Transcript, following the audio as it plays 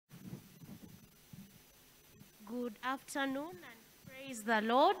Good afternoon and praise the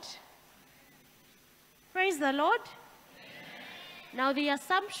Lord. Praise the Lord. Now the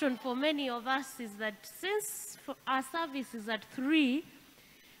assumption for many of us is that since our service is at 3,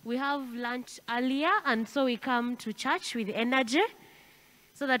 we have lunch earlier, and so we come to church with energy,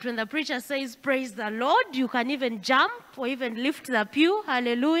 so that when the preacher says praise the Lord, you can even jump or even lift the pew.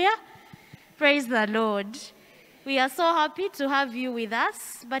 Hallelujah. Praise the Lord. We are so happy to have you with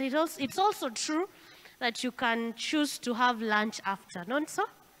us, but it's also true that you can choose to have lunch after, not so?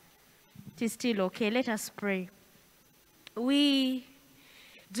 It is still okay. Let us pray. We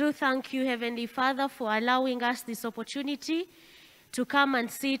do thank you, Heavenly Father, for allowing us this opportunity to come and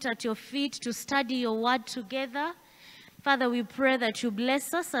sit at your feet to study your word together. Father, we pray that you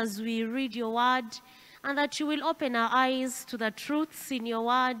bless us as we read your word, and that you will open our eyes to the truths in your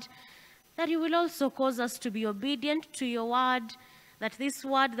word, that you will also cause us to be obedient to your word, that this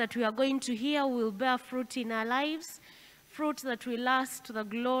word that we are going to hear will bear fruit in our lives, fruit that will last to the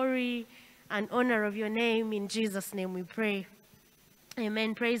glory and honor of your name. In Jesus' name we pray.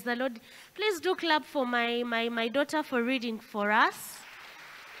 Amen. Praise the Lord. Please do clap for my daughter for reading for us.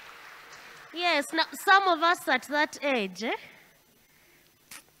 Yes, now some of us at that age,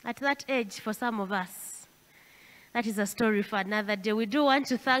 at that age for some of us, that is a story for another day. We do want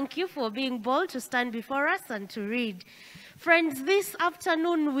to thank you for being bold to stand before us and to read. Friends, this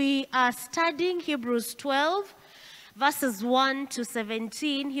afternoon we are studying Hebrews 12, verses 1 to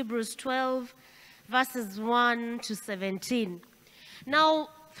 17. Hebrews 12, verses 1 to 17. Now,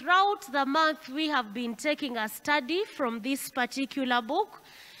 throughout the month, we have been taking a study from this particular book,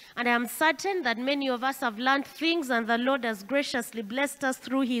 and I am certain that many of us have learned things, and the Lord has graciously blessed us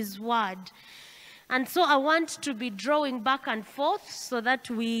through his word. And so I want to be drawing back and forth so that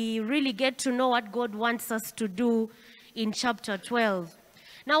we really get to know what God wants us to do in chapter 12.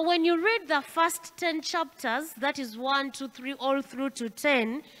 Now, when you read the first 10 chapters, that is 1, 2, 3, all through to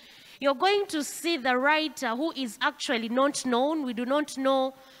 10, you're going to see the writer who is actually not known. We do not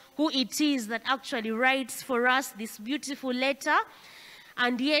know who it is that actually writes for us this beautiful letter,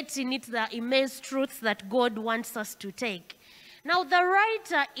 and yet in it the immense truths that God wants us to take. Now, the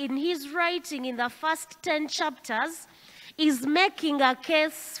writer in his writing in the first 10 chapters is making a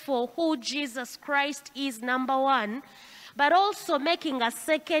case for who Jesus Christ is, number one, but also making a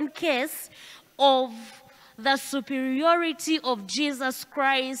second case of the superiority of Jesus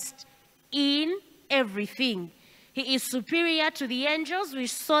Christ in everything. He is superior to the angels. We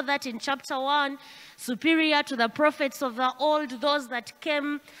saw that in chapter 1. Superior to the prophets of the old, those that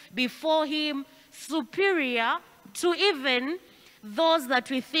came before him. Superior to even those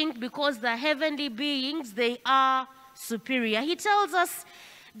that we think, because the heavenly beings, they are superior. He tells us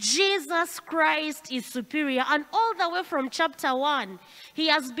Jesus Christ is superior. And all the way from chapter 1, he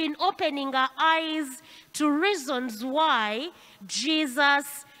has been opening our eyes to reasons why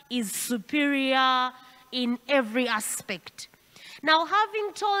Jesus is superior in every aspect. Now,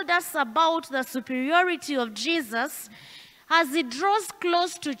 having told us about the superiority of Jesus, as he draws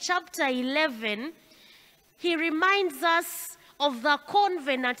close to chapter 11, he reminds us of the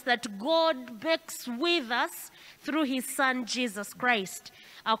covenant that God makes with us through his son Jesus Christ.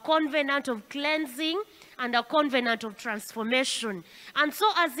 A covenant of cleansing and a covenant of transformation. And so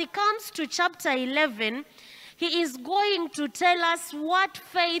as he comes to chapter 11, he is going to tell us what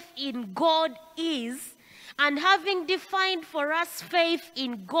faith in God is. And having defined for us faith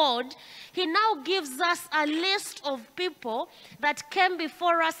in God, he now gives us a list of people that came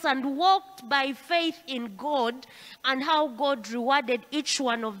before us and walked by faith in God, and how God rewarded each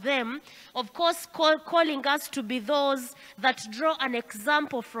one of them. Of course, calling us to be those that draw an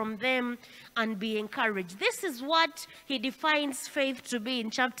example from them and be encouraged. This is what he defines faith to be in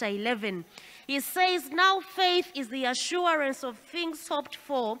chapter 11. He says, now faith is the assurance of things hoped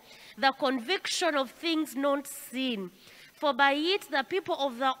for, the conviction of things not seen. For by it the people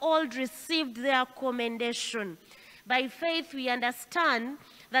of the old received their commendation. By faith we understand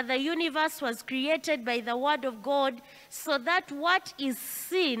that the universe was created by the word of God, so that what is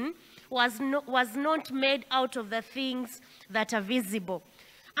seen was not made out of the things that are visible.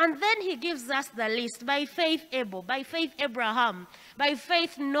 And then he gives us the list. By faith Abel, by faith Abraham, by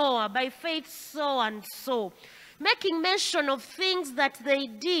faith Noah, by faith so and so. Making mention of things that they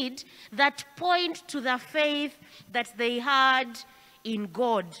did that point to the faith that they had in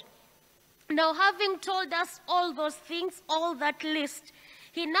God. Now, having told us all those things, all that list,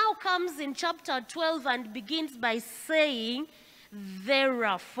 he now comes in chapter 12 and begins by saying,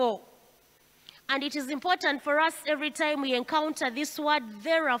 therefore. And it is important for us every time we encounter this word,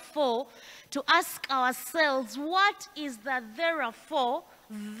 therefore, to ask ourselves, what is the therefore?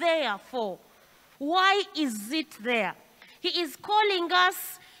 Why is it there? He is calling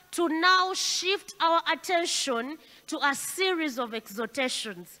us to now shift our attention to a series of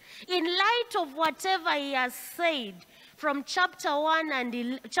exhortations. In light of whatever he has said from chapter 1,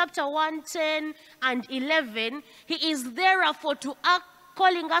 10 and 11, he is therefore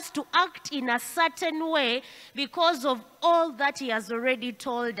calling us to act in a certain way because of all that he has already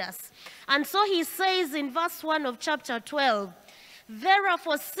told us. And so he says in verse 1 of chapter 12,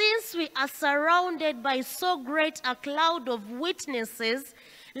 therefore, since we are surrounded by so great a cloud of witnesses,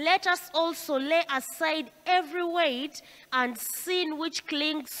 let us also lay aside every weight and sin which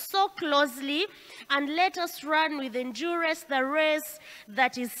clings so closely, and let us run with endurance the race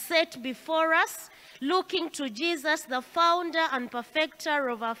that is set before us, looking to Jesus, the founder and perfecter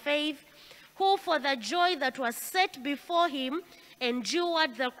of our faith, who for the joy that was set before him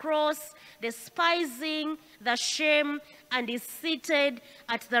endured the cross, despising the shame, and is seated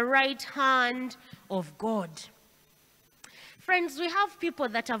at the right hand of God. Friends, we have people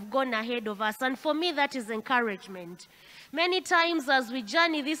that have gone ahead of us, and for me that is encouragement. Many times as we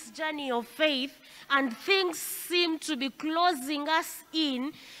journey this journey of faith and things seem to be closing us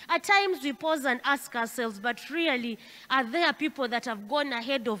in, at times we pause and ask ourselves, but really, are there people that have gone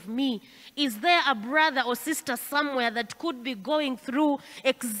ahead of me? Is there a brother or sister somewhere that could be going through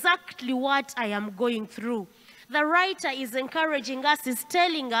exactly what I am going through? The writer is encouraging us, is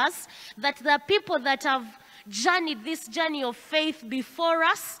telling us that the people that have journeyed this journey of faith before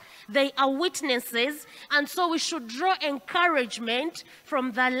us, they are witnesses, and so we should draw encouragement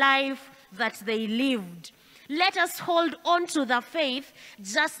from the life that they lived. Let us hold on to the faith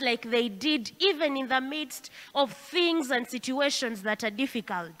just like they did, even in the midst of things and situations that are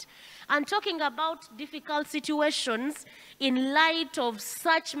difficult. And talking about difficult situations in light of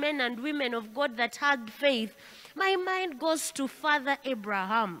such men and women of God that had faith, my mind goes to Father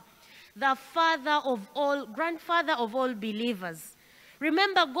Abraham, the grandfather of all believers.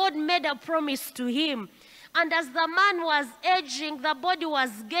 Remember, God made a promise to him. And as the man was aging, the body was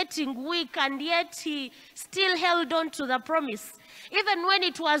getting weak, and yet he still held on to the promise. Even when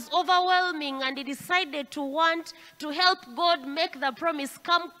it was overwhelming and he decided to want to help God make the promise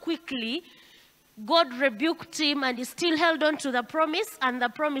come quickly, God rebuked him, and he still held on to the promise, and the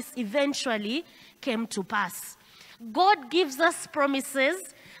promise eventually came to pass. God gives us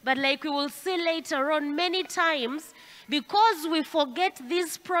promises, but like we will see later on, many times, because we forget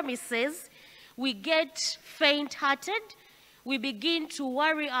these promises, we get faint-hearted, we begin to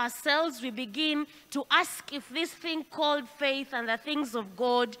worry ourselves, we begin to ask if this thing called faith and the things of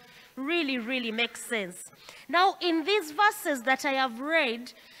God really, really makes sense. Now, in these verses that I have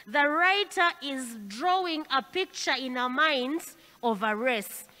read, the writer is drawing a picture in our minds of a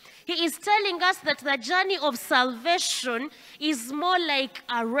race. He is telling us that the journey of salvation is more like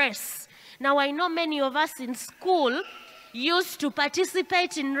a race. Now, I know many of us in school used to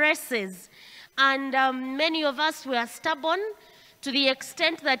participate in races, and many of us were stubborn to the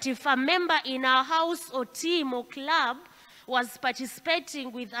extent that if a member in our house or team or club was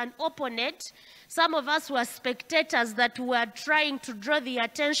participating with an opponent, some of us were spectators that were trying to draw the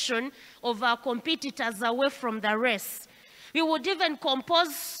attention of our competitors away from the race. We would even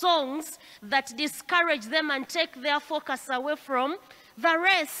compose songs that discourage them and take their focus away from the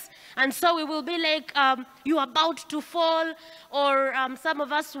race. And so we will be like, you're about to fall, or some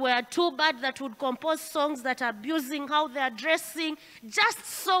of us were too bad that would compose songs that are abusing how they're dressing, just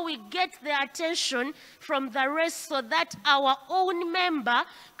so we get their attention from the race so that our own member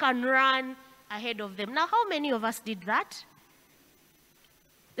can run ahead of them. Now, how many of us did that?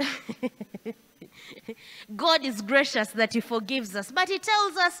 God is gracious that he forgives us. But he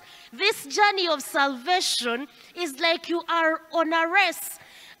tells us this journey of salvation is like you are on a race.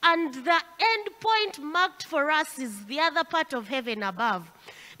 And the end point marked for us is the other part of heaven above.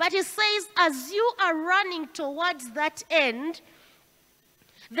 But he says, as you are running towards that end,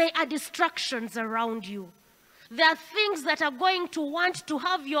 there are distractions around you. There are things that are going to want to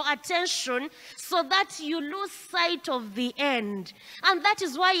have your attention so that you lose sight of the end. And that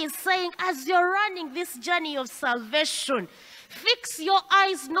is why he's saying, as you're running this journey of salvation, fix your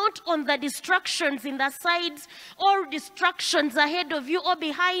eyes not on the distractions in the sides or distractions ahead of you or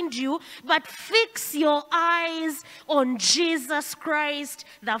behind you, but fix your eyes on Jesus Christ,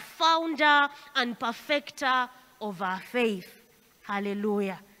 the founder and perfecter of our faith.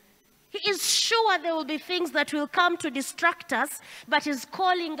 Hallelujah. He is sure there will be things that will come to distract us, but is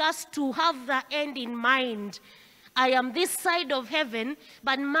calling us to have the end in mind. I am this side of heaven,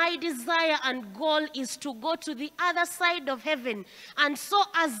 but my desire and goal is to go to the other side of heaven. And so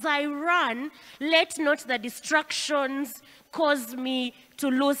as I run, let not the distractions cause me to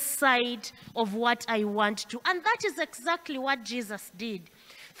lose sight of what I want to. And that is exactly what Jesus did.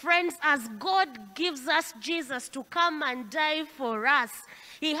 Friends, as God gives us Jesus to come and die for us,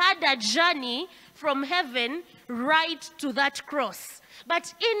 he had a journey from heaven right to that cross.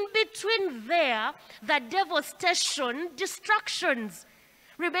 But in between there, the devil stationed distractions.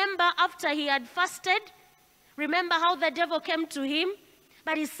 Remember after he had fasted? Remember how the devil came to him?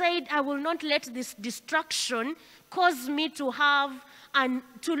 But he said, I will not let this distraction cause me to have and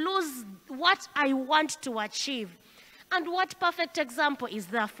to lose what I want to achieve. And what perfect example is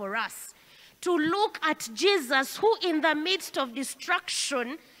there for us? To look at Jesus, who in the midst of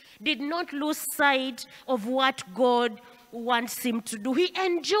distraction did not lose sight of what God wants him to do. He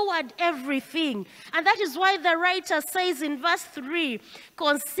endured everything. And that is why the writer says in verse 3,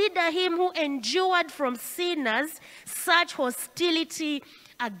 consider him who endured from sinners such hostility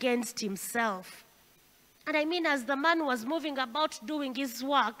against himself. And I mean, as the man was moving about doing his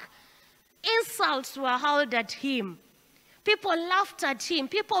work, insults were hurled at him. People laughed at him.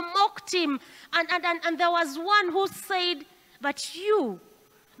 People mocked him. And there was one who said, but you,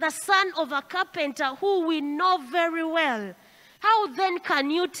 the son of a carpenter who we know very well, how then can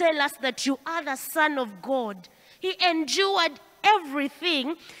you tell us that you are the Son of God? He endured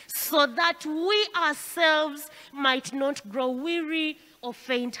everything so that we ourselves might not grow weary or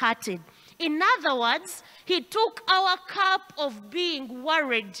faint-hearted. In other words, he took our cup of being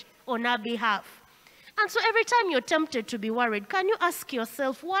worried on our behalf. And so every time you're tempted to be worried, can you ask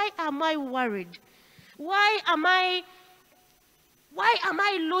yourself, why am I worried? Why am I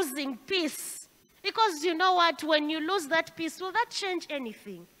losing peace? Because you know what, when you lose that peace, will that change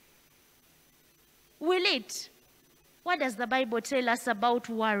anything? Will it? What does the Bible tell us about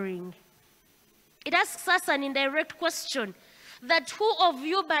worrying? It asks us an indirect question, that who of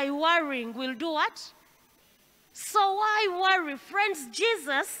you by worrying will do what? So why worry? Friends,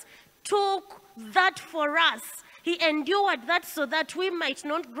 Jesus took that for us. He endured that so that we might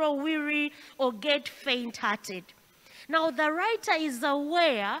not grow weary or get faint-hearted. Now, the writer is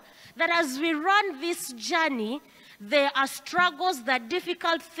aware that as we run this journey, there are struggles, there are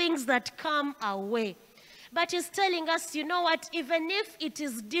difficult things that come our way. But he's telling us, you know what, even if it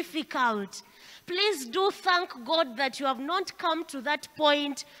is difficult, please do thank God that you have not come to that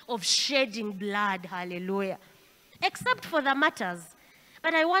point of shedding blood. Hallelujah. Except for the matters.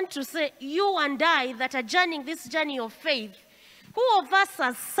 But I want to say, you and I that are journeying this journey of faith, who of us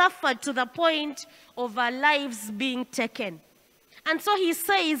has suffered to the point of our lives being taken? And so he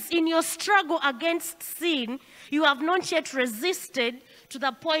says, in your struggle against sin, you have not yet resisted to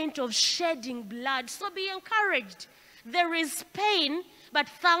the point of shedding blood. So be encouraged. There is pain, but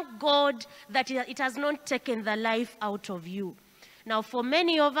thank God that it has not taken the life out of you. Now, for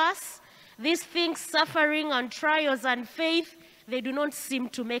many of us, these things, suffering and trials and faith, they do not seem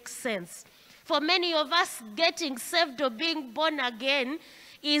to make sense. For many of us, getting saved or being born again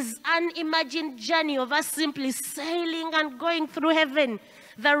is an imagined journey of us simply sailing and going through heaven.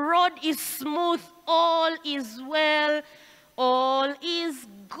 The road is smooth, all is well, all is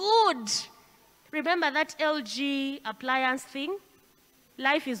good. Remember that LG appliance thing?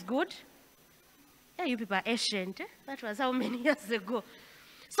 Life is good. Yeah, you people are ancient. That was how many years ago?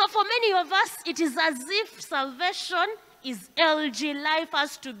 So for many of us, it is as if salvation is LG. Life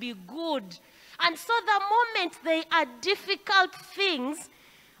has to be good. And so the moment they are difficult things,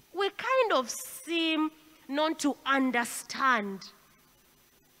 we kind of seem not to understand.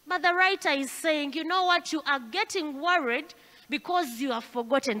 But the writer is saying, you know what, you are getting worried because you have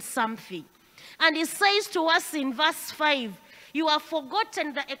forgotten something. And he says to us in verse 5, you have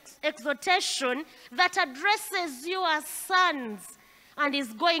forgotten the exhortation that addresses you as sons, and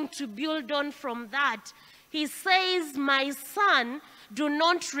is going to build on from that. He says, my son, do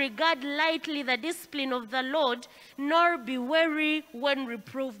not regard lightly the discipline of the Lord, nor be weary when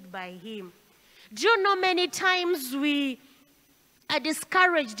reproved by him. Do you know many times we are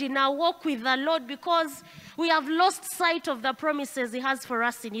discouraged in our walk with the Lord because we have lost sight of the promises he has for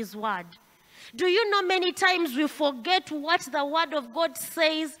us in his word? Do you know many times we forget what the word of God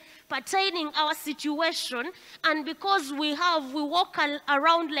says pertaining our situation, and because we walk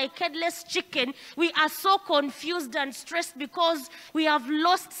around like headless chicken, we are so confused and stressed because we have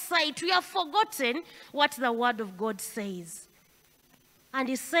lost sight. We have forgotten what the word of God says. And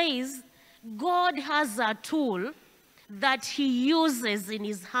he says, God has a tool that he uses in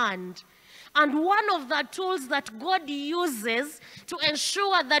his hand. And one of the tools that God uses to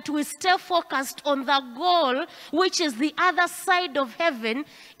ensure that we stay focused on the goal, which is the other side of heaven,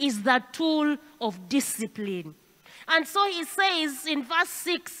 is the tool of discipline. And so he says in verse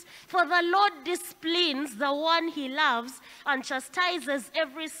 6, "For the Lord disciplines the one he loves and chastises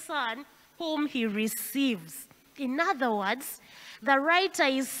every son whom he receives." In other words, the writer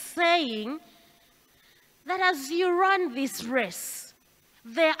is saying that as you run this race,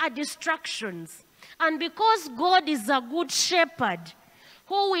 there are distractions. And because God is a good shepherd,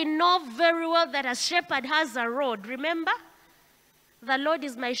 who we know very well that a shepherd has a rod, remember? The Lord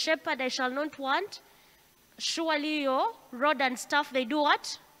is my shepherd, I shall not want. Surely your rod and staff, they do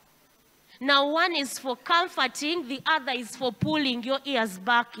what? Now one is for comforting, the other is for pulling your ears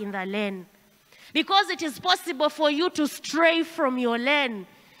back in the lane. Because it is possible for you to stray from your lane.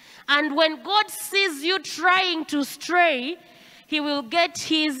 And when God sees you trying to stray, he will get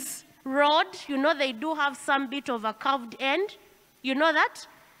his rod. You know they do have some bit of a curved end. You know that?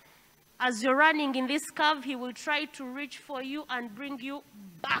 As you're running in this curve, he will try to reach for you and bring you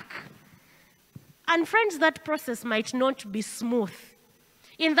back. And friends, that process might not be smooth.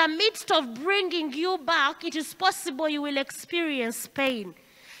 In the midst of bringing you back, it is possible you will experience pain.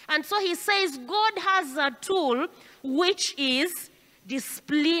 And so he says God has a tool which is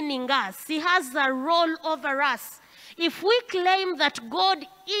disciplining us. He has a role over us. If we claim that God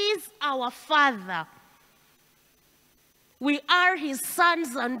is our Father, we are his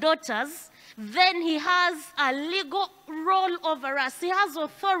sons and daughters, then he has a legal role over us. He has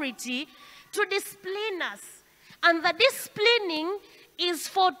authority to discipline us. And the disciplining is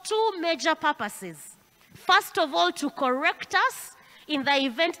for two major purposes. First of all, to correct us in the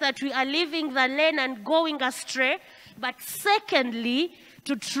event that we are leaving the lane and going astray. But secondly,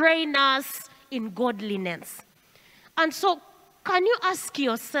 to train us in godliness. And so, can you ask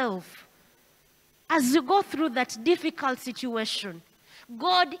yourself, as you go through that difficult situation,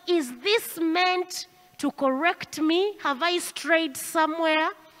 God, is this meant to correct me? Have I strayed somewhere?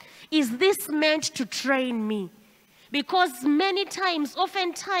 Is this meant to train me? Because many times,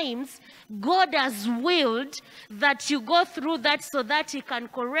 oftentimes, God has willed that you go through that so that he can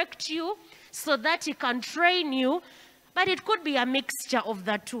correct you, so that he can train you, but it could be a mixture of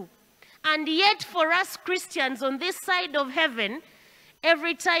the two. And yet for us Christians on this side of heaven,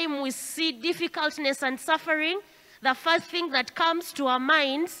 every time we see difficultness and suffering, the first thing that comes to our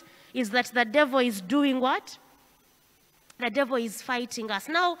minds is that the devil is doing what? The devil is fighting us.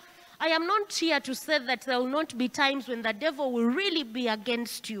 Now, I am not here to say that there will not be times when the devil will really be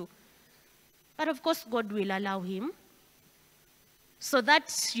against you. But of course, God will allow him so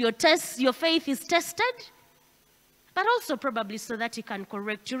that your faith is tested, but also probably so that he can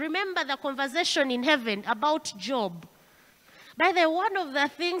correct you. Remember the conversation in heaven about Job. By the way, one of the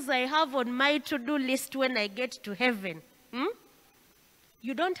things I have on my to-do list when I get to heaven,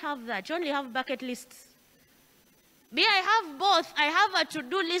 you don't have that. You only have bucket lists. Me, I have both. I have a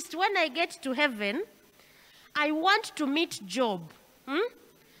to-do list. When I get to heaven, I want to meet Job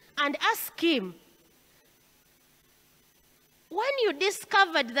and ask him, when you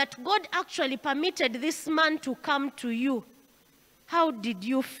discovered that God actually permitted this man to come to you, how did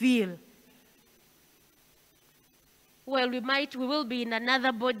you feel? Well, we will be in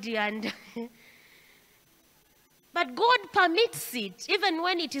another body and but God permits it. Even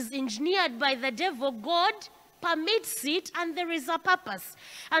when it is engineered by the devil, God permits it, and there is a purpose.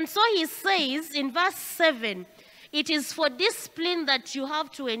 And so he says in verse 7, it is for discipline that you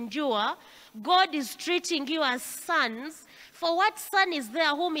have to endure. God is treating you as sons. For what son is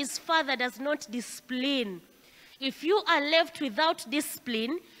there whom his father does not discipline? If you are left without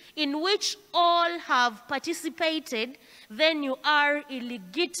discipline, in which all have participated, then you are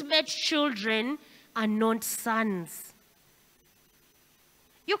illegitimate children and not sons.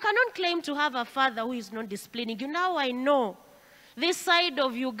 You cannot claim to have a father who is not disciplining you. Now I know, this side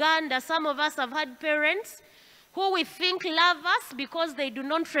of Uganda, some of us have had parents who we think love us because they do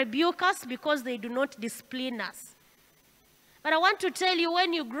not rebuke us, because they do not discipline us. But I want to tell you,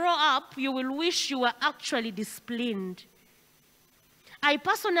 when you grow up, you will wish you were actually disciplined. I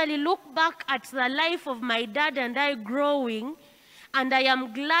personally look back at the life of my dad and I growing, and I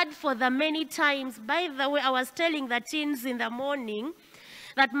am glad for the many times. By the way, I was telling the teens in the morning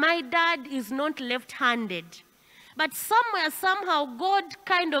that my dad is not left-handed. But somewhere, somehow, God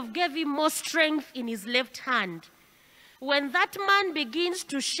kind of gave him more strength in his left hand. When that man begins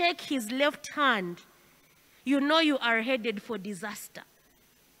to shake his left hand, you know you are headed for disaster.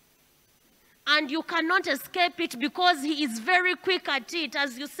 And you cannot escape it because he is very quick at it.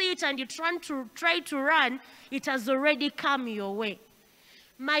 As you see it and you try to run, it has already come your way.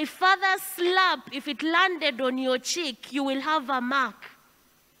 My father's slap, if it landed on your cheek, you will have a mark.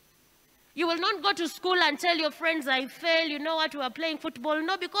 You will not go to school and tell your friends, I failed, you know what, we are playing football.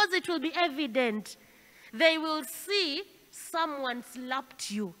 No, because it will be evident. They will see someone slapped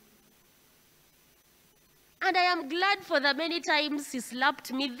you. And I am glad for the many times he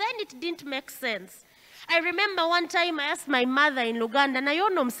slapped me. Then it didn't make sense. I remember one time I asked my mother in Luganda,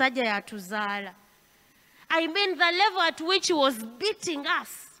 nayono msaja ya tuzala. I mean the level at which he was beating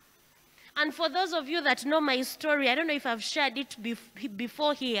us. And for those of you that know my story, I don't know if I've shared it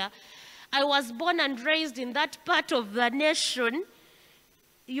before here. I was born and raised in that part of the nation,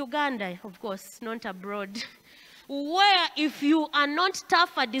 Uganda, of course, not abroad, where if you are not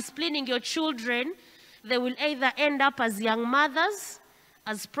tough at disciplining your children, they will either end up as young mothers,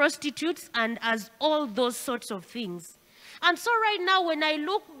 as prostitutes, and as all those sorts of things. And so right now, when I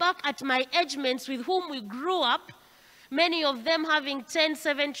look back at my age mates with whom we grew up, many of them having 10,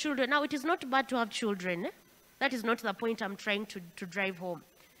 7 children. Now, it is not bad to have children. That is not the point I'm trying to drive home.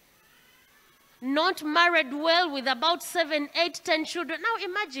 Not married well with about 7, 8, 10 children. Now,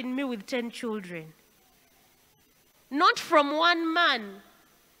 imagine me with 10 children. Not from one man.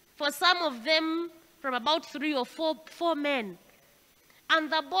 For some of them, from about 3 or 4 men.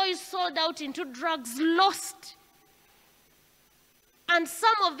 And the boys sold out into drugs, lost. And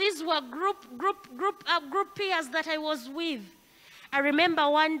some of these were group peers that I was with. I remember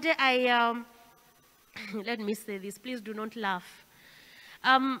one day let me say this, please do not laugh.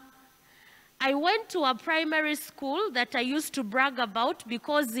 I went to a primary school that I used to brag about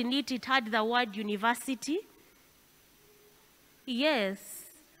because in it had the word university. Yes.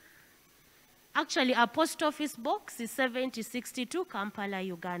 Actually, our post office box is 7062 Kampala,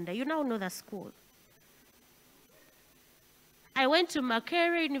 Uganda. You now know the school. I went to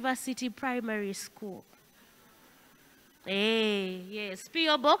Makerere University Primary School. Hey, yes,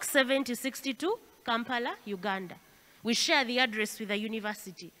 PO Box 7062, Kampala, Uganda. We share the address with the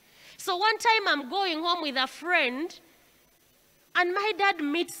university. So one time I'm going home with a friend, and my dad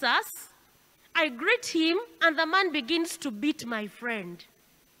meets us. I greet him, and the man begins to beat my friend.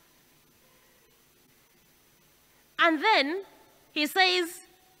 And then he says,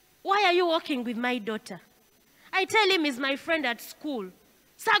 "Why are you walking with my daughter?" I tell him he's my friend at school.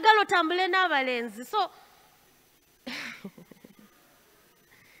 Sagalo tambule na valenzi. So,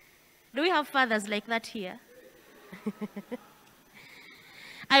 do we have fathers like that here?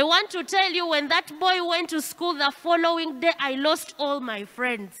 I want to tell you, when that boy went to school the following day, I lost all my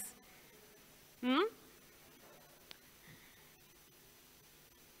friends. The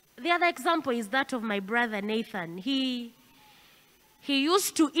other example is that of my brother Nathan. He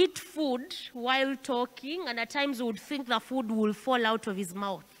used to eat food while talking, and at times would think the food will fall out of his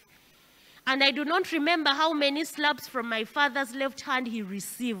mouth. And I do not remember how many slaps from my father's left hand he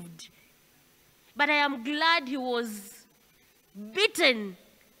received. But I am glad he was beaten,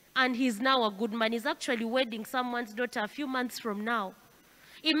 and he's now a good man. He's actually wedding someone's daughter a few months from now.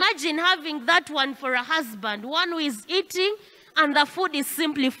 Imagine having that one for a husband, one who is eating, and the food is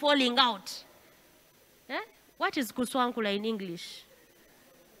simply falling out. Eh? What is kuswankula in English?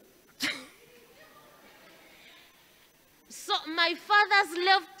 So my father's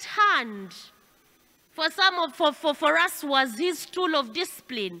left hand, for us, was his tool of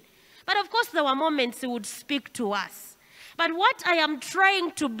discipline. But of course, there were moments he would speak to us. But what I am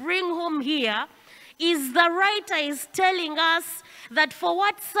trying to bring home here is the writer is telling us that for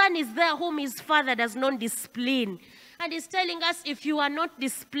what son is there whom his father does not discipline? And he's telling us, if you are not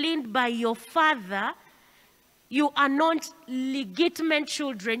disciplined by your father, you are not legitimate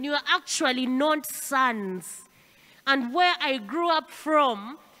children. You are actually not sons. And where I grew up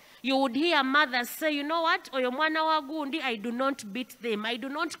from, you would hear mothers say, you know what, oyo mwana wa gundi, I do not beat them. I do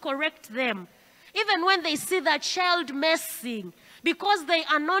not correct them. Even when they see the child messing, because they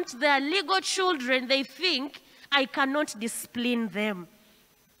are not their legal children, they think, I cannot discipline them.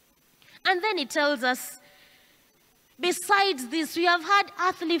 And then it tells us, besides this, we have had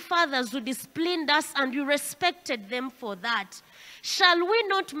earthly fathers who disciplined us, and we respected them for that. Shall we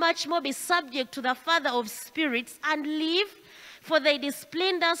not much more be subject to the Father of spirits and live? For they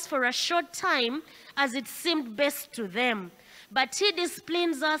disciplined us for a short time, as it seemed best to them. But he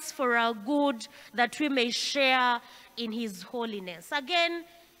disciplines us for our good, that we may share in his holiness. Again,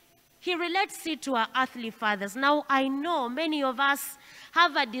 he relates it to our earthly fathers. Now, I know many of us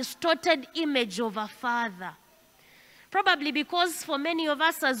have a distorted image of a father. Probably because for many of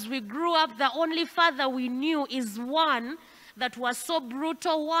us, as we grew up, the only father we knew is one that was so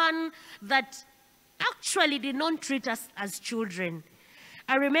brutal, one that actually did not treat us as children.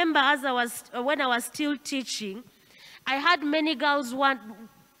 I remember when I was still teaching, I had many girls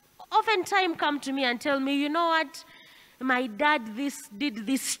oftentimes come to me and tell me, you know what, my dad did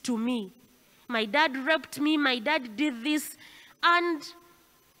this to me. My dad raped me, my dad did this. And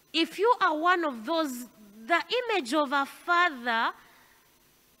if you are one of those, the image of a father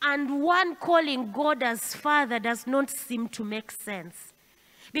and one calling God as father does not seem to make sense,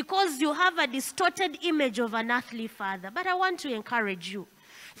 because you have a distorted image of an earthly father. But I want to encourage you,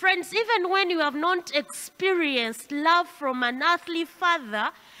 friends, even when you have not experienced love from an earthly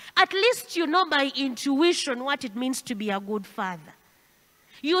father, at least you know by intuition what it means to be a good father.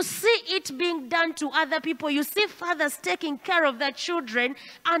 You see it being done to other people. You see fathers taking care of their children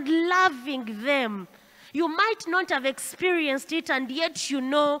and loving them. You might not have experienced it, and yet you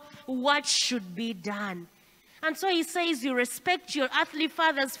know what should be done. And so he says you respect your earthly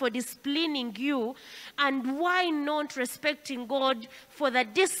fathers for disciplining you, and why not respecting God for the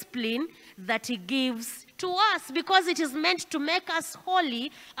discipline that he gives to us? Because it is meant to make us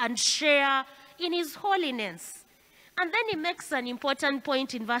holy and share in his holiness. And then he makes an important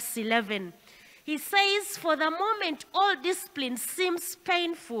point in verse 11. He says, for the moment all discipline seems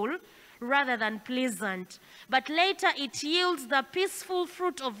painful rather than pleasant, but later it yields the peaceful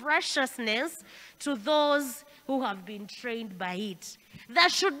fruit of righteousness to those who have been trained by it. There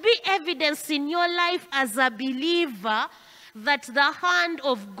should be evidence in your life as a believer that the hand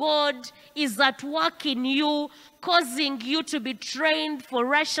of God is at work in you, causing you to be trained for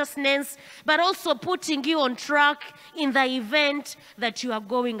righteousness, but also putting you on track in the event that you are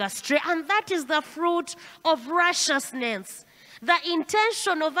going astray. And that is the fruit of righteousness. The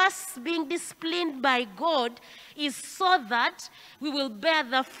intention of us being disciplined by God is so that we will bear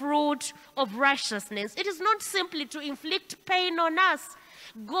the fruit of righteousness. It is not simply to inflict pain on us.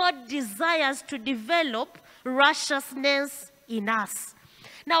 God desires to develop righteousness in us.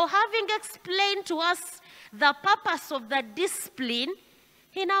 Now, having explained to us the purpose of the discipline,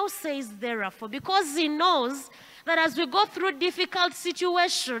 he now says, therefore, because he knows that as we go through difficult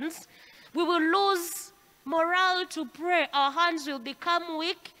situations, we will lose morale to pray. Our hands will become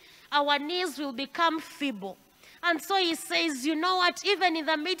weak. Our knees will become feeble. And so he says, you know what, even in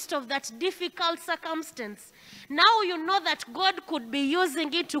the midst of that difficult circumstance, now you know that God could be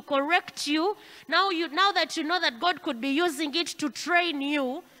using it to correct you. Now that you know that God could be using it to train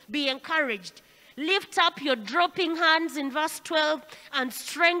you, be encouraged. Lift up your dropping hands in verse 12 and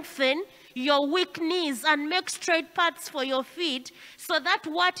strengthen your weak knees and make straight paths for your feet, so that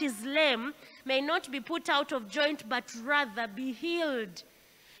what is lame may not be put out of joint, but rather be healed.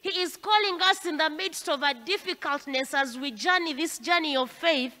 He is calling us in the midst of a difficultness as we journey this journey of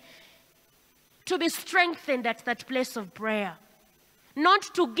faith to be strengthened at that place of prayer. Not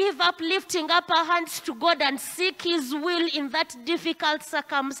to give up lifting up our hands to God and seek his will in that difficult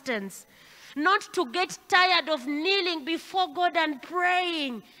circumstance. Not to get tired of kneeling before God and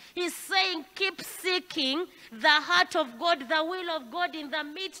praying. He's saying keep seeking the heart of God, the will of God in the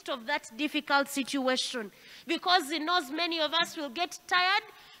midst of that difficult situation. Because he knows many of us will get tired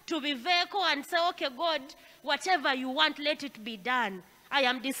to be vocal and say, okay, God, whatever you want, let it be done. I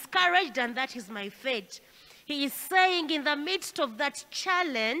am discouraged and that is my fate. He is saying in the midst of that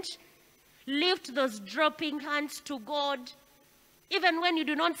challenge, lift those dropping hands to God, even when you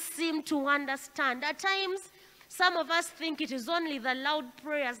do not seem to understand. At times, some of us think it is only the loud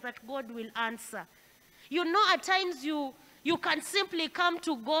prayers that God will answer. You know, at times you can simply come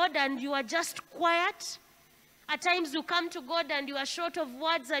to God and you are just quiet. At times you come to God and you are short of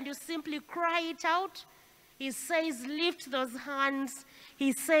words and you simply cry it out. He says, lift those hands.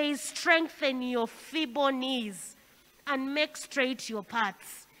 He says, strengthen your feeble knees and make straight your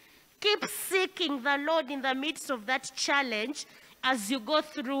paths. Keep seeking the Lord in the midst of that challenge as you go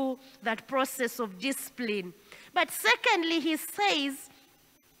through that process of discipline. But secondly, he says,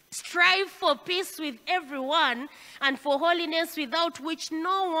 strive for peace with everyone and for holiness, without which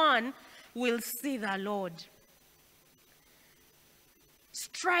no one will see the Lord.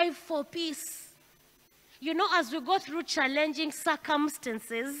 Strive for peace. You know, as we go through challenging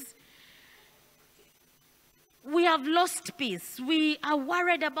circumstances, we have lost peace. We are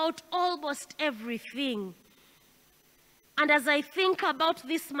worried about almost everything. And as I think about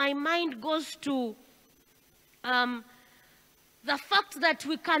this, my mind goes to the fact that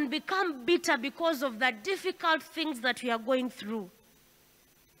we can become bitter because of the difficult things that we are going through.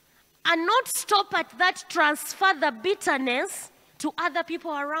 And not stop at that, transfer the bitterness to other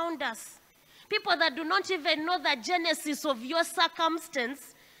people around us. People that do not even know the genesis of your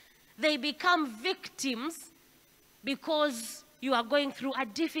circumstance, they become victims because you are going through a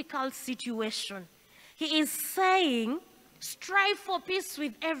difficult situation. He is saying, strive for peace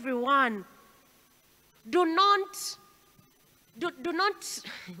with everyone. Do not do not,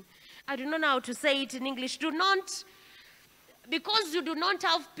 I don't know how to say it in English, do not, because you do not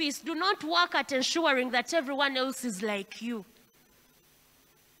have peace, do not work at ensuring that everyone else is like you.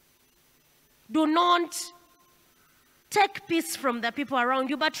 Do not take peace from the people around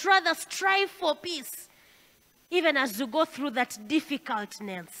you, but rather strive for peace, even as you go through that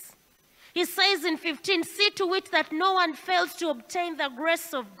difficultness. He says in 15, see to it that no one fails to obtain the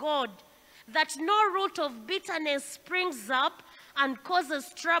grace of God, that no root of bitterness springs up and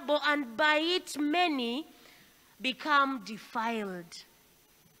causes trouble, and by it many become defiled.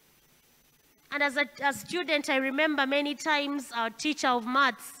 And as a student, I remember many times our teacher of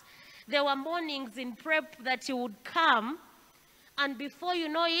maths, there were mornings in prep that he would come, and before you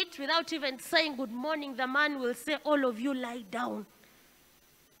know it, without even saying good morning, the man will say, all of you lie down.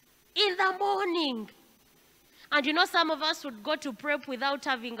 In the morning. And you know, some of us would go to prep without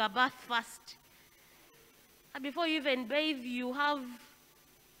having a bath first. And before you even bathe, you have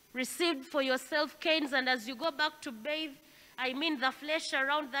received for yourself canes, and as you go back to bathe, I mean the flesh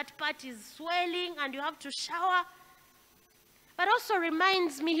around that part is swelling and you have to shower. But also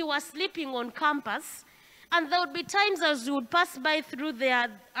reminds me he was sleeping on campus, and there would be times as you would pass by through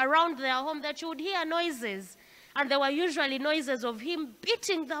around their home that you would hear noises, and there were usually noises of him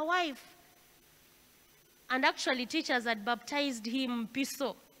beating the wife. And actually teachers had baptized him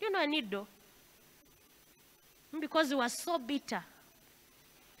Piso, you know, a needle, because he was so bitter.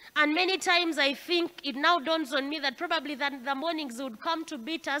 And many times I think it now dawns on me that probably the mornings he would come to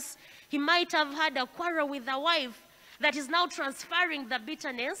beat us, he might have had a quarrel with the wife that is now transferring the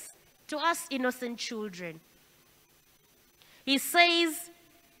bitterness to us innocent children. He says,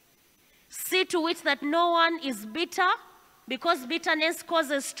 see to it that no one is bitter, because bitterness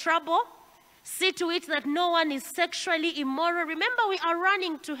causes trouble. See to it that no one is sexually immoral. Remember, we are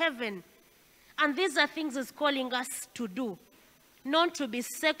running to heaven. And these are things he's calling us to do. Not to be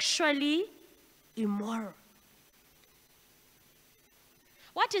sexually immoral.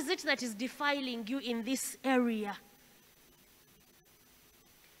 What is it that is defiling you in this area?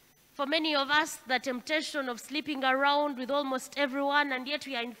 For many of us, the temptation of sleeping around with almost everyone, and yet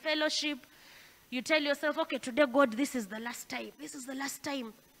we are in fellowship, you tell yourself, okay, today, God, this is the last time. This is the last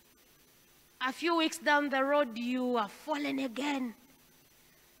time. A few weeks down the road, you are fallen again.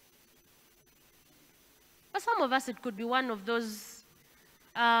 For some of us, it could be one of those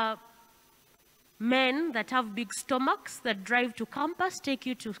men that have big stomachs that drive to campus, take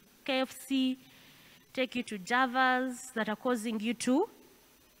you to KFC, take you to Java's, that are causing you to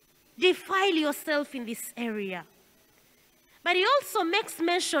defile yourself in this area. But he also makes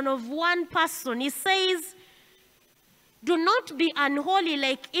mention of one person. He says, do not be unholy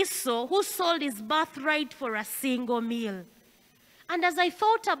like Esau, who sold his birthright for a single meal. And as I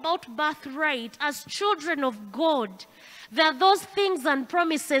thought about birthright, as children of God, there are those things and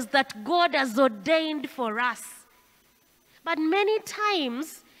promises that God has ordained for us. But many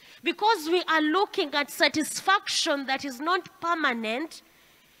times, because we are looking at satisfaction that is not permanent,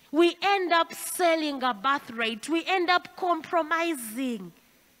 we end up selling a birthright. We end up compromising.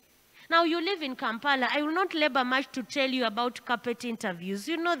 Now, you live in Kampala. I will not labor much to tell you about carpet interviews.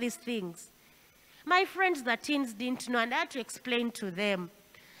 You know these things. My friends, the teens, didn't know, and I had to explain to them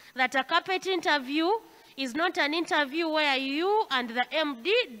that a carpet interview is not an interview where you and the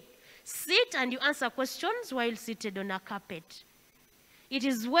MD sit and you answer questions while seated on a carpet. It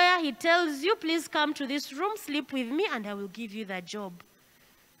is where he tells you, please come to this room, sleep with me, and I will give you the job.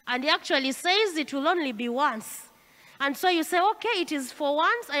 And he actually says it will only be once. And so you say, okay, it is for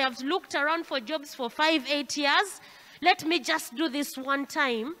once. I have looked around for jobs for 5-8 years. Let me just do this one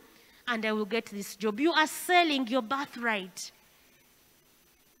time, and I will get this job. You are selling your birthright.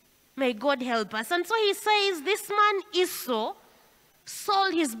 May God help us. And so he says, this man Esau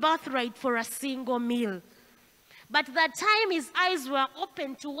sold his birthright for a single meal. But the time his eyes were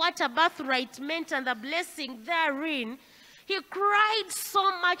open to what a birthright meant and the blessing therein, he cried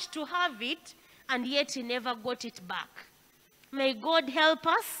so much to have it, and yet he never got it back. May God help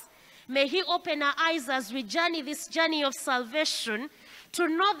us. May he open our eyes as we journey this journey of salvation, to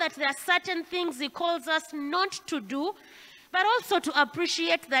know that there are certain things he calls us not to do, but also to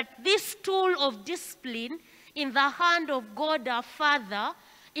appreciate that this tool of discipline in the hand of God our Father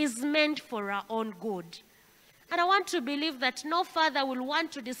is meant for our own good. And I want to believe that no father will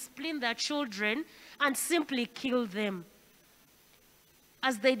want to discipline their children and simply kill them.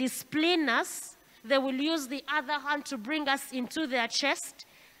 As they discipline us, they will use the other hand to bring us into their chest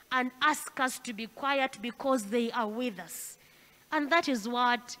and ask us to be quiet because they are with us. And that is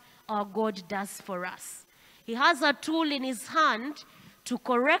what our God does for us. He has a tool in his hand to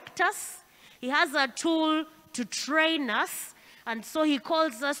correct us. He has a tool to train us. And so he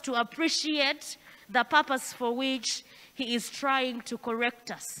calls us to appreciate the purpose for which he is trying to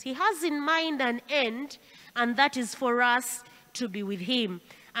correct us. He has in mind an end, and that is for us to be with him.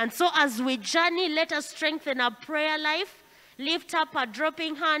 And so as we journey, let us strengthen our prayer life, lift up our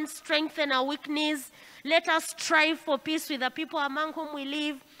dropping hands, strengthen our weak knees. Let us strive for peace with the people among whom we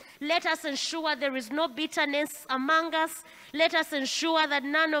live. Let us ensure there is no bitterness among us. Let us ensure that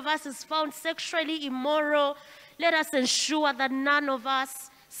none of us is found sexually immoral. Let us ensure that none of us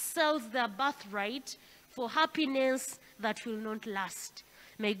sells their birthright for happiness that will not last.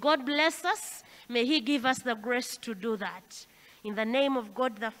 May God bless us. May he give us the grace to do that. In the name of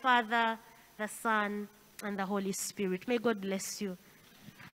God the Father, the Son, and the Holy Spirit. May God bless you.